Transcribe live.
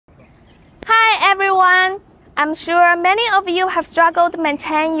I'm sure many of you have struggled to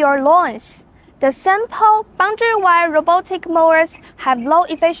maintain your lawns. The simple boundary wire robotic mowers have low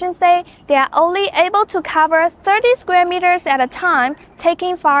efficiency. They are only able to cover 30 square meters at a time,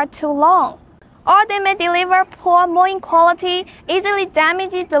 taking far too long. Or they may deliver poor mowing quality, easily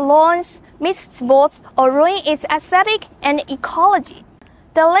damage the lawns, miss spots, or ruin its aesthetic and ecology.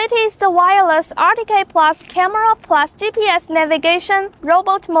 The latest wireless RTK Plus camera plus GPS navigation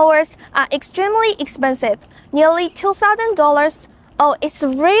robot mowers are extremely expensive, nearly $2,000. Oh, it's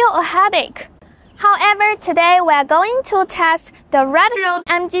real a headache. However, today we are going to test the Redroad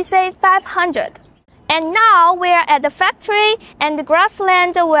MGC500. And now we are at the factory and the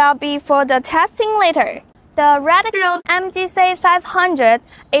grassland will be for the testing later. The Redroad MGC500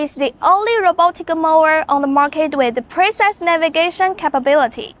 is the only robotic mower on the market with precise navigation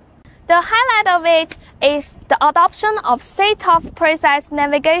capability. The highlight of it is the adoption of C-TOF precise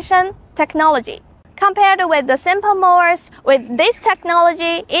navigation technology. Compared with the simple mowers, with this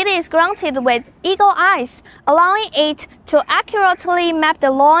technology, it is granted with eagle eyes, allowing it to accurately map the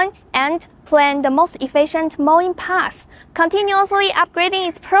lawn and plan the most efficient mowing path, continuously upgrading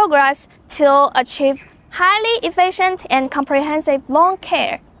its progress to achieve highly efficient and comprehensive lawn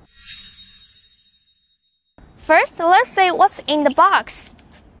care. First, let's see what's in the box.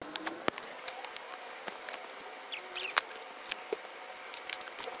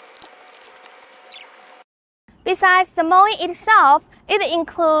 Besides the mowing itself, it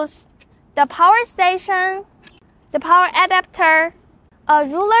includes the power station, the power adapter, a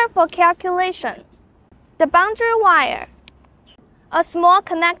ruler for calculation, the boundary wire, a small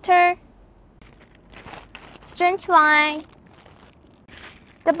connector, stretch line,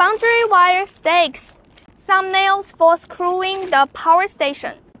 the boundary wire stakes, some nails for screwing the power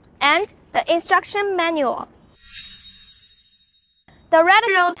station, and the instruction manual. The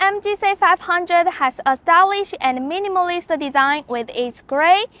Redroad MGC500 has a stylish and minimalist design with its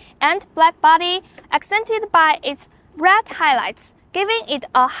gray and black body accented by its red highlights, giving it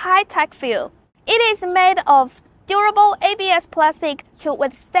a high-tech feel. It is made of durable ABS plastic to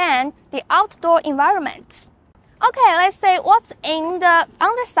withstand the outdoor environment. Okay, let's see what's in the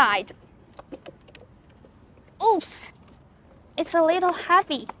underside. Oops, it's a little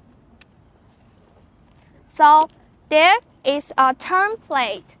heavy. So there is a turn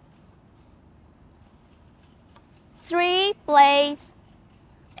plate, 3 blades,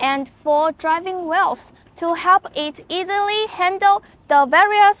 and 4 driving wheels to help it easily handle the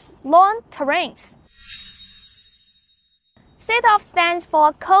various lawn terrains. C-TOF stands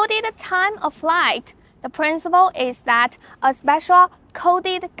for Coded Time of Flight. The principle is that a special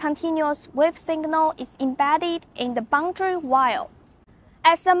coded continuous wave signal is embedded in the boundary wire.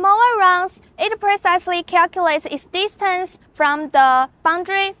 As the mower runs, it precisely calculates its distance from the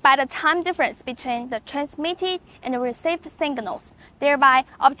boundary by the time difference between the transmitted and received signals, thereby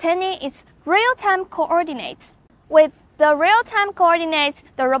obtaining its real-time coordinates. With the real-time coordinates,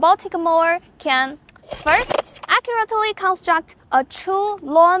 the robotic mower can first accurately construct a true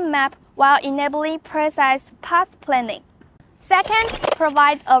lawn map while enabling precise path planning. Second,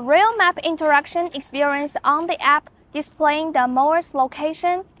 provide a real map interaction experience on the app, displaying the mower's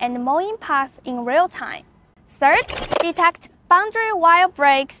location and mowing path in real time. Third, detect boundary wire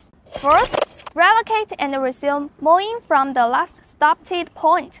breaks. Fourth, relocate and resume mowing from the last stopped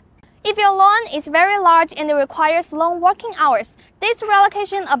point. If your lawn is very large and requires long working hours, this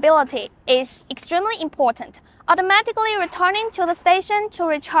relocation ability is extremely important, automatically returning to the station to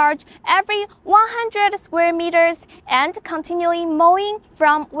recharge every 100 square meters and continuing mowing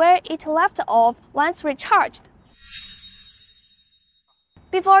from where it left off once recharged.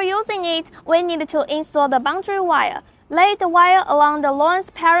 Before using it, we need to install the boundary wire. Lay the wire along the lawn's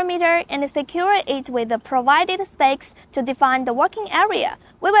perimeter and secure it with the provided stakes to define the working area.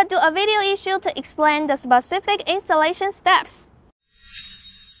 We will do a video issue to explain the specific installation steps.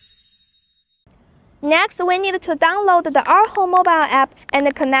 Next, we need to download the Our mobile app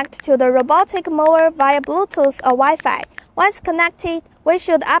and connect to the robotic mower via Bluetooth or Wi-Fi. Once connected, we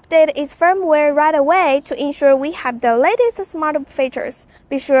should update its firmware right away to ensure we have the latest smart features.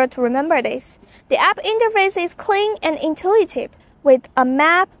 Be sure to remember this. The app interface is clean and intuitive, with a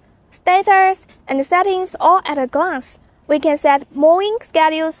map, status, and settings all at a glance. We can set mowing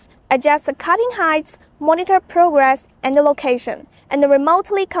schedules, adjust cutting heights, monitor progress and location, and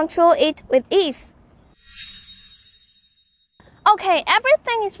remotely control it with ease. Okay,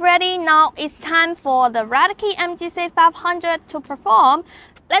 everything is ready. Now it's time for the Redroad MGC500 to perform.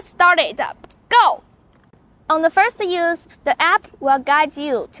 Let's start it up. Go! On the first use, the app will guide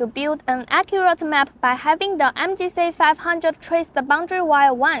you to build an accurate map by having the MGC500 trace the boundary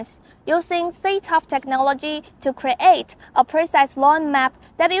wire once, using C-TOF technology to create a precise lawn map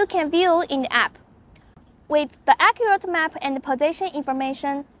that you can view in the app. With the accurate map and position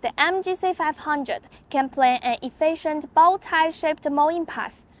information, the MGC500 can plan an efficient bow-tie-shaped mowing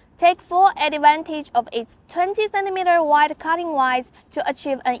path, take full advantage of its 20 cm wide cutting width to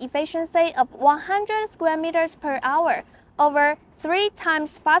achieve an efficiency of 100 square meters per hour, over 3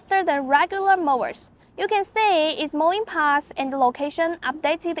 times faster than regular mowers. You can see its mowing path and location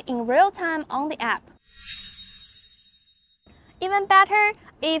updated in real time on the app. Even better,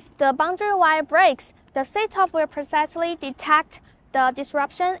 if the boundary wire breaks, the C-TOF will precisely detect the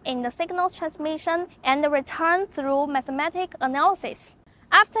disruption in the signal transmission and return through mathematical analysis.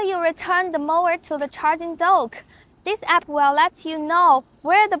 After you return the mower to the charging dock, this app will let you know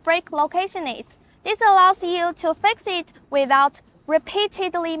where the break location is. This allows you to fix it without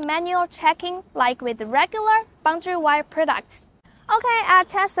repeatedly manual checking like with regular boundary wire products. Okay, I'll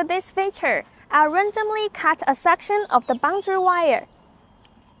test this feature. I'll randomly cut a section of the boundary wire.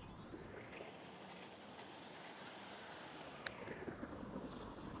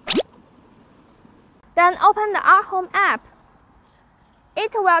 Then open the Our app.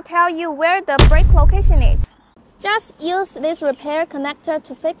 It will tell you where the break location is. Just use this repair connector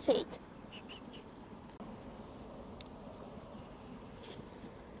to fix it.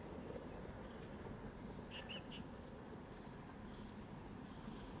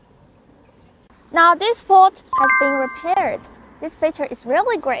 Now this spot has been repaired. This feature is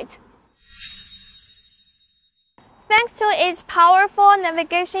really great. Thanks to its powerful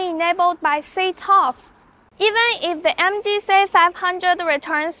navigation enabled by C-TOF, even if the MGC500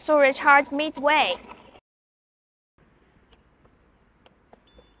 returns to recharge midway.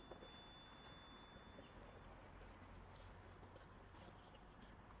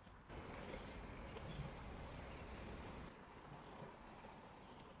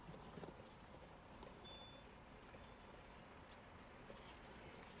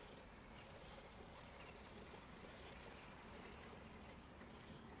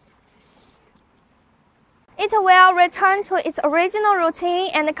 It will return to its original routine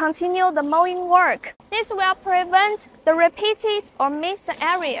and continue the mowing work. This will prevent the repeated or missed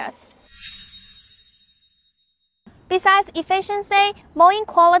areas. Besides efficiency, mowing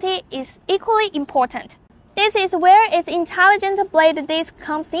quality is equally important. This is where its intelligent blade disc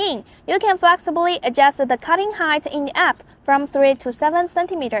comes in. You can flexibly adjust the cutting height in the app from 3 to 7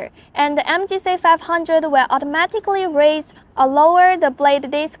 cm, and the MGC500 will automatically raise or lower the blade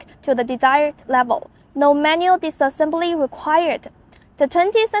disc to the desired level. No manual disassembly required. The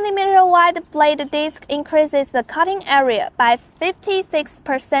 20 cm wide blade disc increases the cutting area by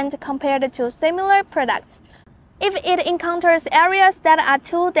 56% compared to similar products. If it encounters areas that are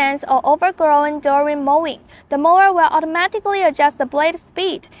too dense or overgrown during mowing, the mower will automatically adjust the blade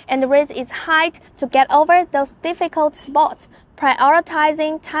speed and raise its height to get over those difficult spots,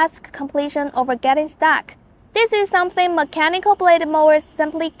 prioritizing task completion over getting stuck. This is something mechanical blade mowers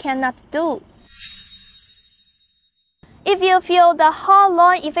simply cannot do. If you feel the whole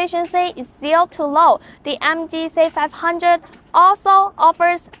lawn efficiency is still too low, the MGC500 also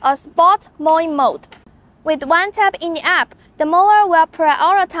offers a spot mowing mode. With one tap in the app, the mower will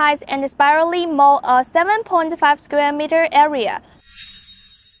prioritize and spirally mow a 7.5 square meter area.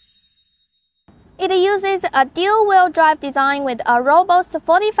 It uses a dual-wheel drive design with a robust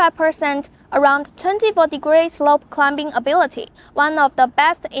 45% around 24-degree slope climbing ability, one of the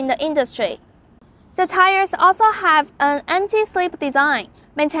best in the industry. The tires also have an anti-slip design,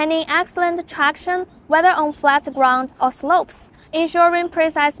 maintaining excellent traction whether on flat ground or slopes, ensuring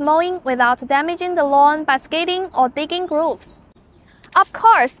precise mowing without damaging the lawn by skidding or digging grooves. Of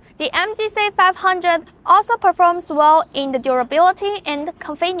course, the MGC500 also performs well in the durability and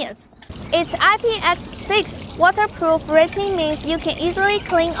convenience. Its IPX6 waterproof rating means you can easily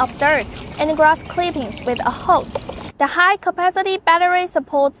clean off dirt and grass clippings with a hose. The high-capacity battery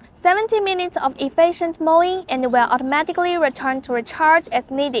supports 70 minutes of efficient mowing and will automatically return to recharge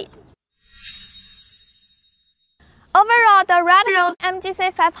as needed. Overall, the Redroad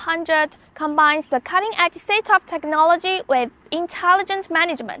MGC500 combines the cutting-edge C-TOF technology with intelligent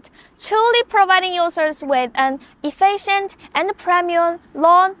management, truly providing users with an efficient and premium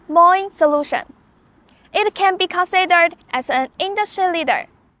lawn mowing solution. It can be considered as an industry leader.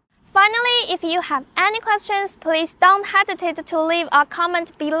 Finally, if you have any questions, please don't hesitate to leave a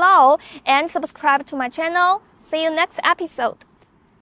comment below and subscribe to my channel. See you next episode.